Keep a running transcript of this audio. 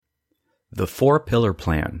The Four-Pillar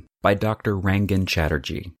Plan by Dr. Rangan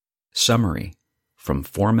Chatterjee. Summary from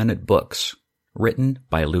 4-Minute Books, written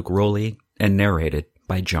by Luke Rowley and narrated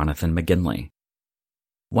by Jonathan McGinley.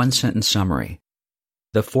 One-sentence summary.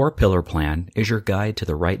 The Four-Pillar Plan is your guide to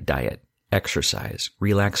the right diet, exercise,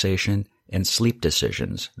 relaxation, and sleep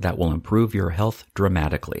decisions that will improve your health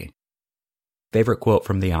dramatically. Favorite quote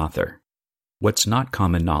from the author. What's not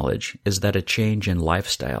common knowledge is that a change in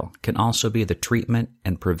lifestyle can also be the treatment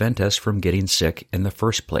and prevent us from getting sick in the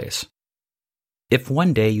first place. If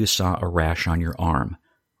one day you saw a rash on your arm,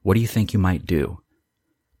 what do you think you might do?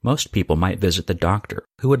 Most people might visit the doctor,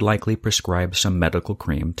 who would likely prescribe some medical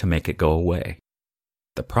cream to make it go away.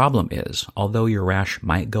 The problem is, although your rash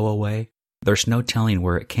might go away, there's no telling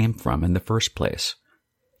where it came from in the first place.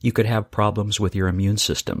 You could have problems with your immune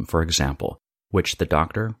system, for example, which the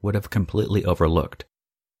doctor would have completely overlooked.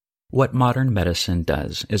 What modern medicine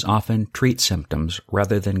does is often treat symptoms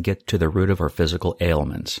rather than get to the root of our physical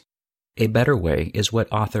ailments. A better way is what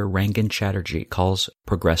author Rangan Chatterjee calls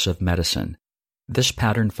progressive medicine. This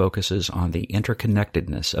pattern focuses on the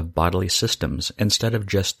interconnectedness of bodily systems instead of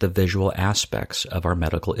just the visual aspects of our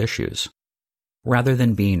medical issues. Rather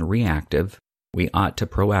than being reactive, we ought to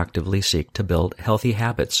proactively seek to build healthy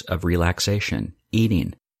habits of relaxation,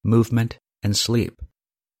 eating, movement, and sleep.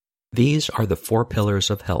 These are the 4 pillars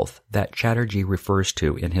of health that Chatterjee refers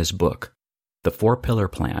to in his book, The Four-Pillar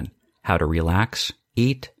Plan: How to Relax,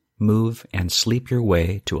 Eat, Move, and Sleep Your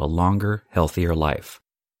Way to a Longer, Healthier Life.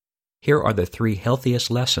 Here are the 3 healthiest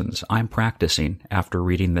lessons I'm practicing after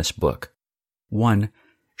reading this book. 1.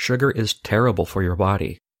 Sugar is terrible for your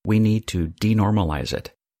body. We need to denormalize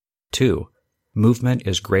it. 2. Movement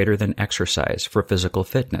is greater than exercise for physical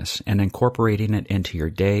fitness, and incorporating it into your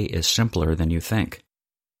day is simpler than you think.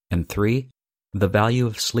 And 3, the value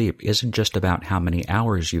of sleep isn't just about how many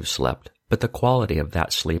hours you've slept, but the quality of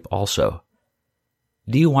that sleep also.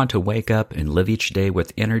 Do you want to wake up and live each day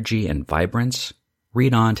with energy and vibrance?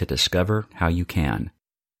 Read on to discover how you can.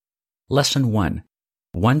 Lesson 1.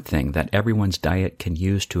 One thing that everyone's diet can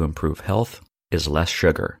use to improve health is less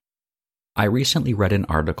sugar. I recently read an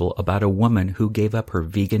article about a woman who gave up her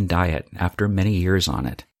vegan diet after many years on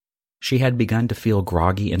it. She had begun to feel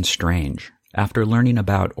groggy and strange. After learning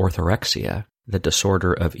about orthorexia, the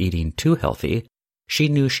disorder of eating too healthy, she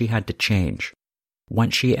knew she had to change.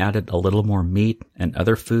 Once she added a little more meat and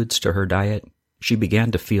other foods to her diet, she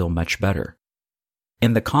began to feel much better.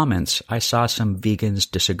 In the comments, I saw some vegans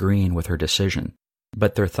disagreeing with her decision,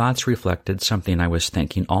 but their thoughts reflected something I was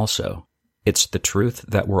thinking also. It's the truth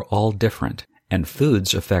that we're all different, and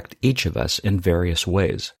foods affect each of us in various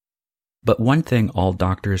ways. But one thing all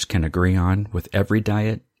doctors can agree on with every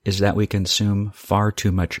diet is that we consume far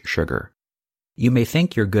too much sugar. You may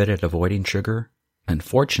think you're good at avoiding sugar.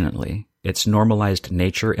 Unfortunately, its normalized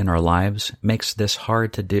nature in our lives makes this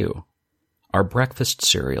hard to do. Our breakfast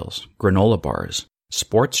cereals, granola bars,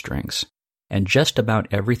 sports drinks, and just about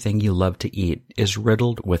everything you love to eat is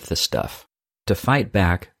riddled with the stuff. To fight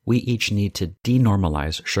back, we each need to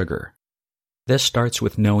denormalize sugar. This starts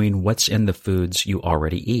with knowing what's in the foods you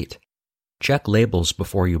already eat. Check labels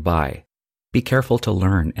before you buy. Be careful to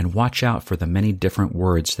learn and watch out for the many different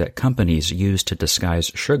words that companies use to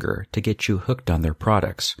disguise sugar to get you hooked on their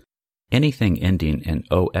products. Anything ending in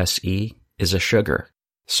OSE is a sugar,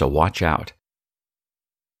 so watch out.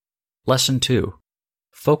 Lesson 2.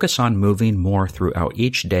 Focus on moving more throughout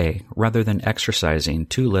each day rather than exercising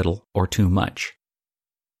too little or too much.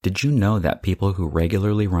 Did you know that people who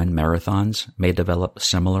regularly run marathons may develop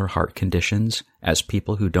similar heart conditions as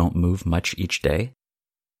people who don't move much each day?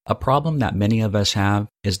 A problem that many of us have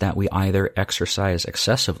is that we either exercise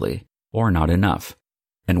excessively or not enough.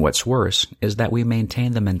 And what's worse is that we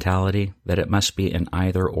maintain the mentality that it must be an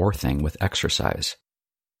either-or thing with exercise.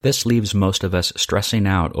 This leaves most of us stressing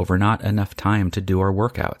out over not enough time to do our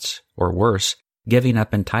workouts, or worse, giving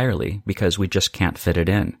up entirely because we just can't fit it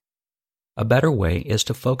in. A better way is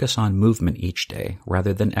to focus on movement each day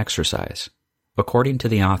rather than exercise. According to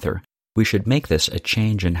the author, we should make this a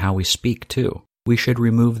change in how we speak too. We should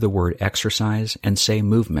remove the word exercise and say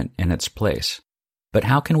movement in its place. But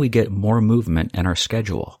how can we get more movement in our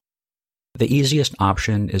schedule? The easiest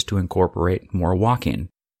option is to incorporate more walking.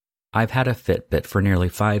 I've had a Fitbit for nearly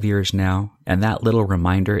 5 years now, and that little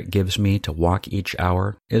reminder it gives me to walk each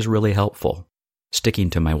hour is really helpful. Sticking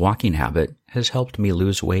to my walking habit has helped me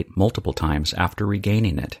lose weight multiple times after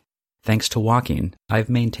regaining it. Thanks to walking, I've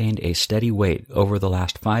maintained a steady weight over the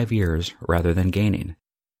last 5 years rather than gaining.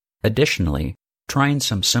 Additionally, trying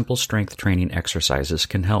some simple strength training exercises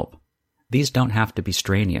can help. These don't have to be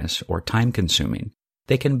strenuous or time-consuming.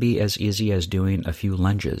 They can be as easy as doing a few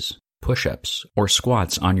lunges, push-ups, or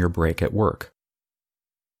squats on your break at work.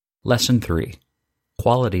 Lesson 3.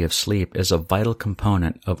 Quality of sleep is a vital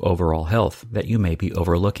component of overall health that you may be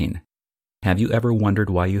overlooking. Have you ever wondered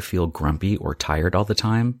why you feel grumpy or tired all the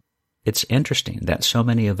time? It's interesting that so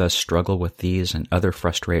many of us struggle with these and other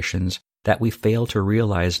frustrations that we fail to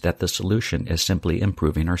realize that the solution is simply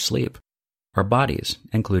improving our sleep. Our bodies,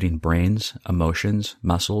 including brains, emotions,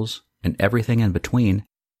 muscles, and everything in between,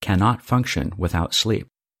 cannot function without sleep.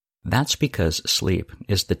 That's because sleep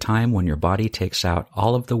is the time when your body takes out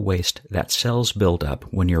all of the waste that cells build up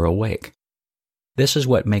when you're awake. This is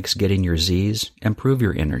what makes getting your Z's improve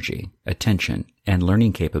your energy, attention, and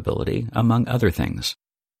learning capability, among other things.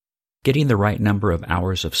 Getting the right number of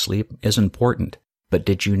hours of sleep is important, but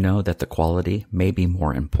did you know that the quality may be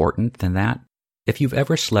more important than that? If you've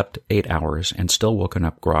ever slept 8 hours and still woken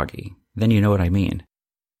up groggy, then you know what I mean.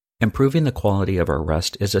 Improving the quality of our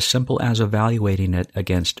rest is as simple as evaluating it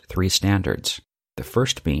against 3 standards. The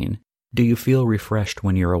first being, do you feel refreshed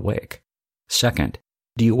when you're awake? Second,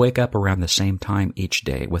 do you wake up around the same time each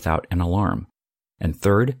day without an alarm? And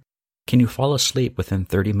third, can you fall asleep within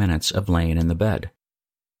 30 minutes of laying in the bed?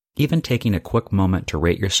 Even taking a quick moment to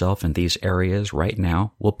rate yourself in these areas right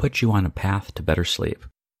now will put you on a path to better sleep.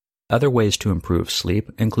 Other ways to improve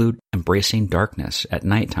sleep include embracing darkness at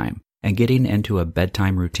nighttime and getting into a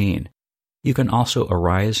bedtime routine. You can also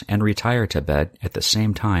arise and retire to bed at the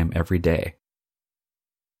same time every day.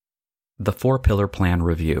 The 4-Pillar Plan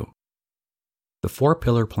Review. The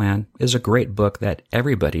 4-Pillar Plan is a great book that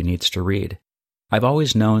everybody needs to read. I've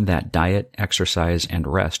always known that diet, exercise, and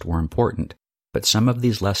rest were important, but some of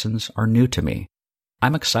these lessons are new to me.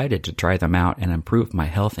 I'm excited to try them out and improve my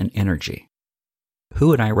health and energy. Who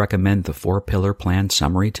would I recommend the 4-Pillar Plan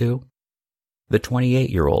summary to? The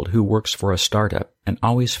 28-year-old who works for a startup and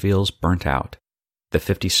always feels burnt out. The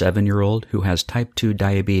 57-year-old who has type 2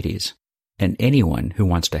 diabetes. And anyone who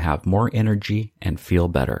wants to have more energy and feel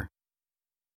better.